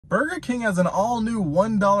Burger King has an all-new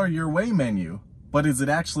 $1 your way menu, but is it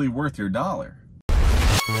actually worth your dollar?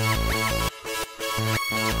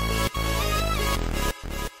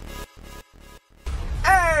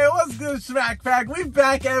 Hey, what's good, Schmack Pack? We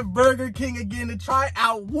back at Burger King again to try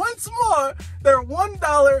out once more their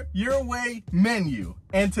 $1 your way menu.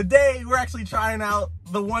 And today we're actually trying out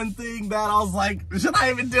the one thing that I was like, should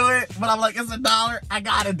I even do it? But I'm like, it's $1, I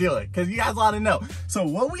gotta do it, because you guys want to know. So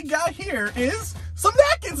what we got here is some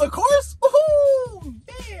napkins, of course. Woohoo!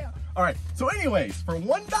 Yeah! Alright, so anyways, for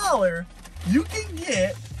 $1, you can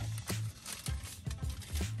get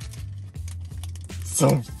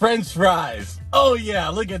some French fries. Oh yeah,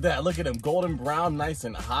 look at that. Look at them, golden brown, nice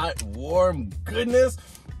and hot, warm goodness.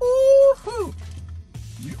 Woohoo!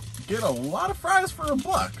 You get a lot of fries for $1.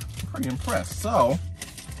 I'm pretty impressed. So,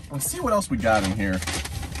 let's see what else we got in here.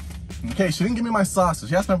 Okay, she didn't give me my sauces.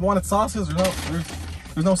 She asked me if I wanted sauces.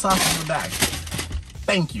 There's no sauces in the bag.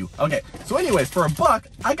 Thank you. Okay, so anyways, for $1,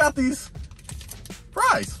 I got these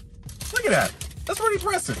fries. Look at that. That's pretty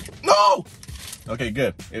impressive. No! Okay,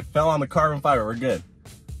 good. It fell on the carbon fiber. We're good.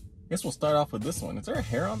 Guess we'll start off with this one. Is there a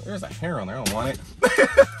hair on there? There's a hair on there. I don't want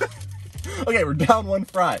it. Okay, we're down one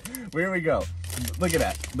fry. Here we go. Look at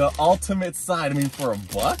that. The ultimate side. I mean, for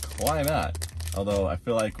 $1, why not? Although, I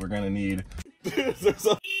feel like we're going to need... There's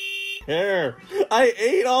a hair. I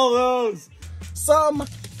ate all those. Some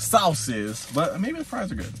sauces, but maybe the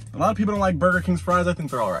fries are good. A lot of people don't like Burger King's fries. I think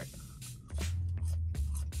they're all right.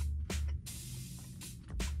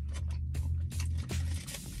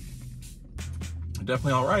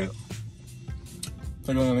 Definitely all right.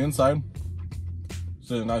 Take a look on the inside.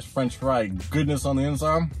 See a nice French fry goodness on the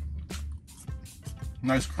inside.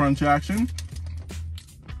 Nice crunch action.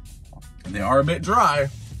 They are a bit dry.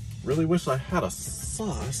 Really wish I had a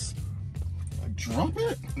sauce. I drop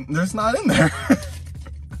it? There's not in there.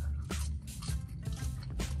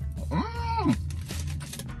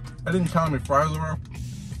 I didn't count how many fries there were.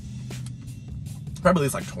 Probably at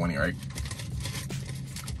least like 20, right?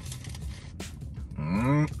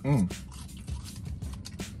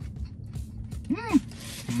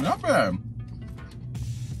 Not bad.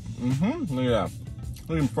 Look at that.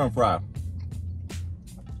 Look at the front fry.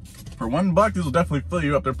 For $1, these will definitely fill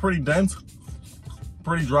you up. They're pretty dense,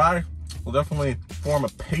 pretty dry. Will definitely form a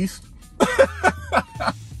paste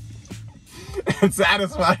and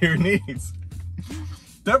satisfy your needs.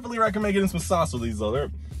 Definitely recommend getting some sauce with these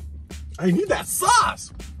though. I need that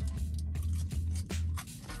sauce.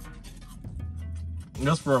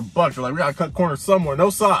 Just for $1, they're like, we gotta cut corners somewhere.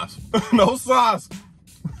 No sauce. No sauce.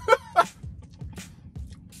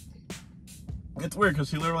 It's weird because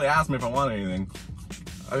she literally asked me if I wanted anything.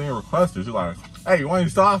 I didn't request it. She's like, hey, you want any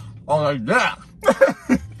sauce? I was like, yeah.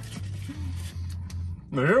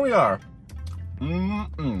 But here we are.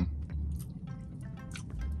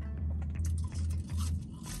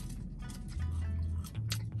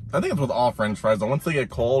 I think it's with all French fries though. Once they get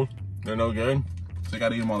cold, they're no good. So you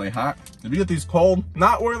gotta eat them while they're hot. If you get these cold,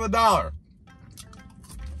 not worth $1.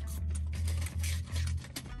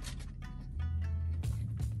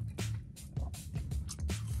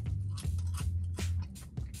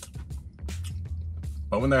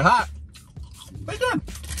 But when they're hot, they're good.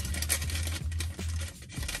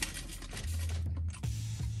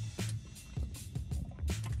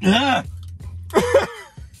 Yeah.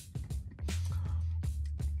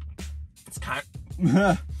 It's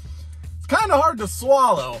kind of hard to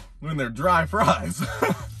swallow when they're dry fries.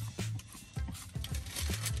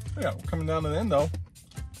 Yeah, we're coming down to the end though.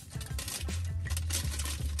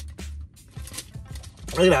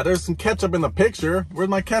 Look at that, there's some ketchup in the picture. Where's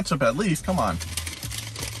my ketchup at least? Come on.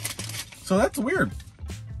 So that's weird.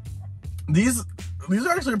 These are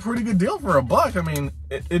actually a pretty good deal for $1. I mean,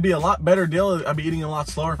 it'd be a lot better deal. I'd be eating a lot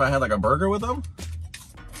slower if I had like a burger with them.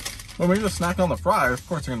 Well, when you just snack on the fries, of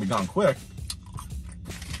course they're gonna be gone quick.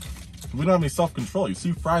 We don't have any self-control. You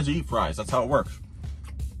see fries, you eat fries. That's how it works.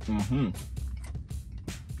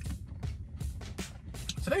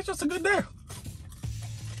 Today's just a good day.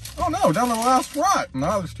 Oh no, down to the last fry.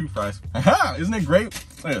 No, there's 2 fries. Aha! Isn't it great?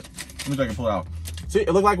 Look at this. Let me see if I can pull it out. See,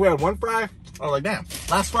 it looked like we had 1 fry. I was like, damn,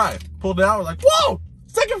 last fry. Pulled it out, we're like, whoa!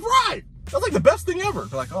 Second fry! That's like the best thing ever.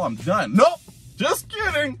 They're like, oh, I'm done. Nope! Just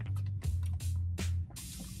kidding!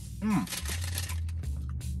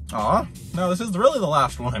 Aw, no, this is really the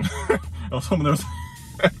last one. There was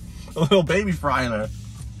a little baby fry in there.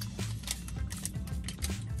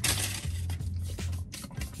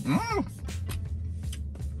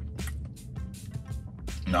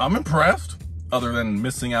 Now I'm impressed, other than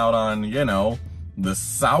missing out on, you know, the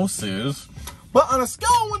sauces. But on a scale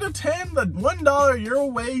of 1 to 10, the $1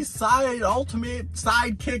 your way side ultimate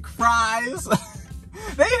sidekick fries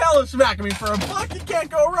They hella smacking me. For $1, you can't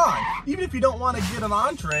go wrong. Even if you don't want to get an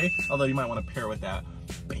entree, although you might want to pair with that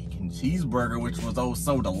bacon cheeseburger, which was oh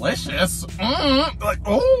so delicious. Like,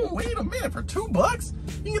 oh, wait a minute, for $2,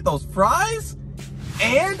 you can get those fries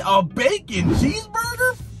and a bacon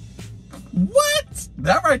cheeseburger? What?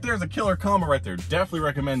 That right there is a killer combo right there. Definitely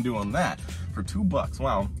recommend doing that for $2.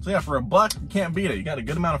 Wow. So yeah, for $1, you can't beat it. You got a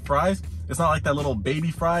good amount of fries. It's not like that little baby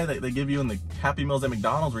fry that they give you in the Happy Meals at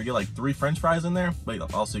McDonald's where you get like 3 French fries in there,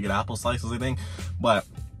 but also you get apple slices, I think. But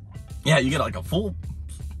yeah, you get like a full,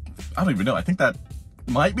 I don't even know. I think that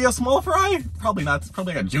might be a small fry. Probably not. It's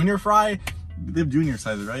probably like a junior fry. They have junior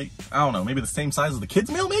sizes, right? I don't know. Maybe the same size as the kids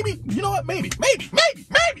meal, maybe? You know what? Maybe.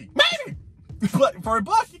 But for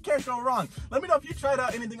 $1, you can't go wrong. Let me know if you tried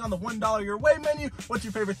out anything on the $1 your way menu, what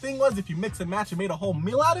your favorite thing was, if you mix and match and made a whole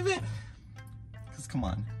meal out of it. Because come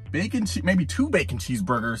on, maybe 2 bacon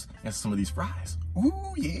cheeseburgers and some of these fries.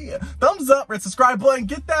 Ooh, yeah. Thumbs up, red subscribe button,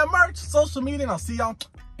 get that merch, social media, and I'll see y'all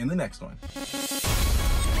in the next one.